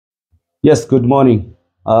Yes, good morning.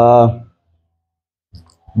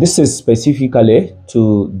 This is specifically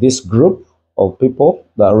to this group of people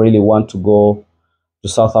that really want to go to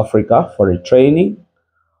South Africa for a training.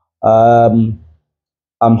 Um,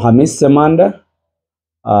 I'm Hamis Semanda,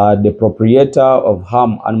 the proprietor of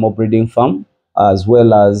Ham Animal Breeding Farm, as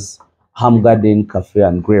well as Ham Garden Cafe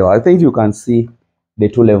and Grill. I think you can see the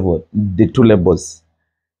two labels.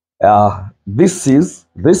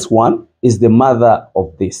 This one is the mother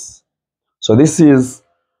of this. So this is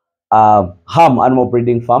Ham Animal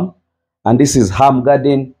Breeding Farm, and this is Ham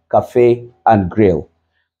Garden Cafe and Grill.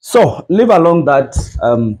 So, live along that.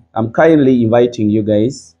 I'm kindly inviting you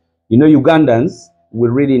guys. You know, Ugandans, we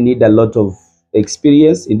really need a lot of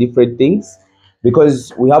experience in different things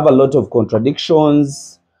because we have a lot of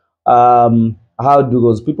contradictions. How do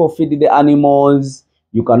those people feed the animals?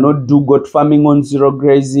 You cannot do goat farming on zero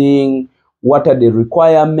grazing. What are the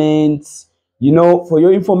requirements? You know, for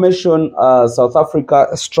your information, South Africa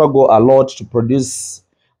struggle a lot to produce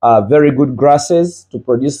very good grasses, to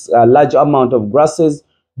produce a large amount of grasses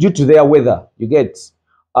due to their weather. You get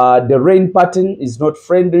the rain pattern is not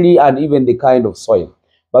friendly, and even the kind of soil.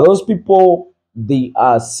 But those people, they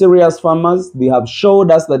are serious farmers. They have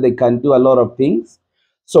showed us that they can do a lot of things.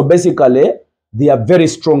 So basically, they are very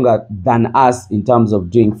stronger than us in terms of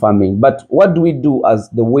doing farming. But what do we do? As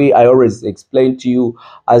the way I always explain to you,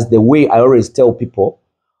 as the way I always tell people,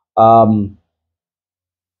 um,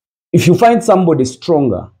 if you find somebody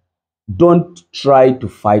stronger, don't try to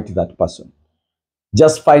fight that person.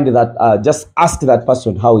 Just find that, just ask that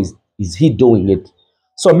person how is he doing it.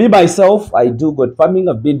 So me myself, I do goat farming.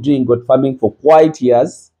 I've been doing goat farming for quite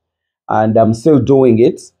years, and I'm still doing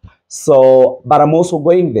it. So, but I'm also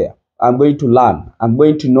going there. I'm going to learn. I'm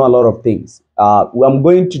going to know a lot of things. I'm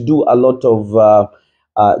going to do a lot of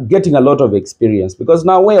getting a lot of experience because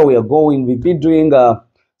now where we are going, we've been doing a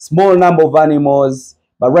small number of animals,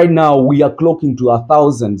 but right now we are clocking to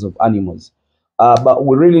thousands of animals. But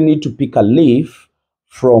we really need to pick a leaf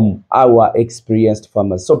from our experienced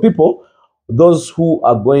farmers. So, people, those who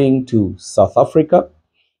are going to South Africa,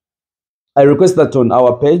 I request that on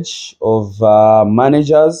our page of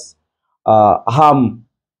managers, ham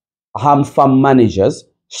farm managers,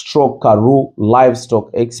 stroke Karoo livestock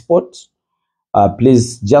export.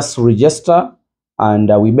 Please just register, and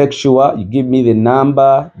we make sure you give me the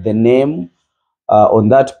number, the name on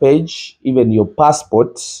that page, even your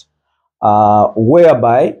passport,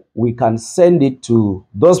 whereby we can send it to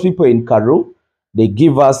those people in Karoo. They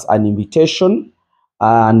give us an invitation,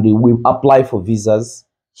 and we apply for visas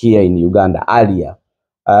here in Uganda earlier.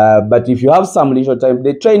 But if you have some little time,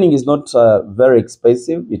 the training is not very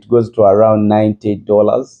expensive. It goes to around $90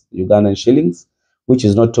 Ugandan shillings, which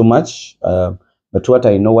is not too much. But what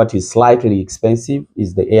I know what is slightly expensive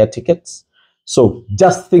is the air tickets. So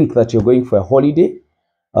just think that you're going for a holiday.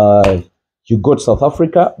 Uh, you go to South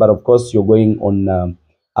Africa, but of course you're going on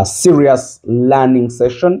a serious learning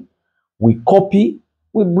session. We copy,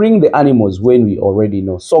 we bring the animals when we already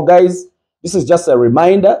know. So guys, this is just a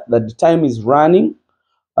reminder that the time is running.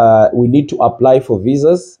 We need to apply for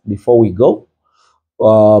visas before we go.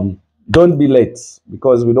 Don't be late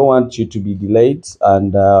because we don't want you to be delayed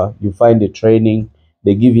and you find the training,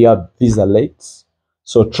 they give you a visa late.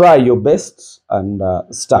 So try your best and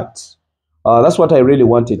start. That's what I really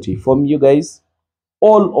wanted to inform you guys.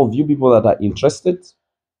 All of you people that are interested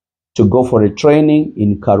to go for a training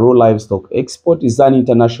in Karoo Livestock Export is an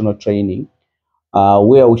international training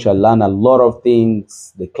where we shall learn a lot of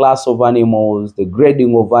things, the class of animals, the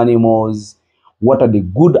grading of animals, what are the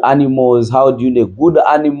good animals, how do you know a good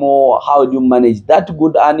animal, how do you manage that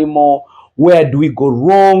good animal, where do we go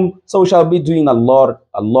wrong. So we shall be doing a lot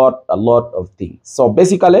of things. So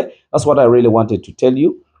basically, that's what I really wanted to tell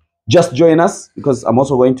you. Just join us because I'm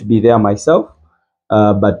also going to be there myself.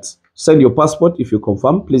 But send your passport if you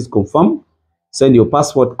confirm. Please confirm. Send your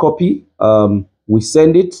passport copy. We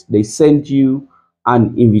send it. They send you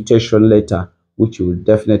an invitation letter, which will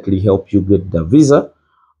definitely help you get the visa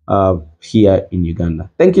here in Uganda.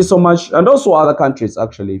 Thank you so much. And also other countries,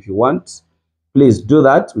 actually, if you want, please do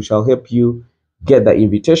that. We shall help you get the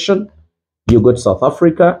invitation. You go to South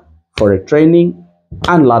Africa for a training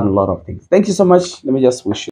and learn a lot of things. Thank you so much. Let me just wish you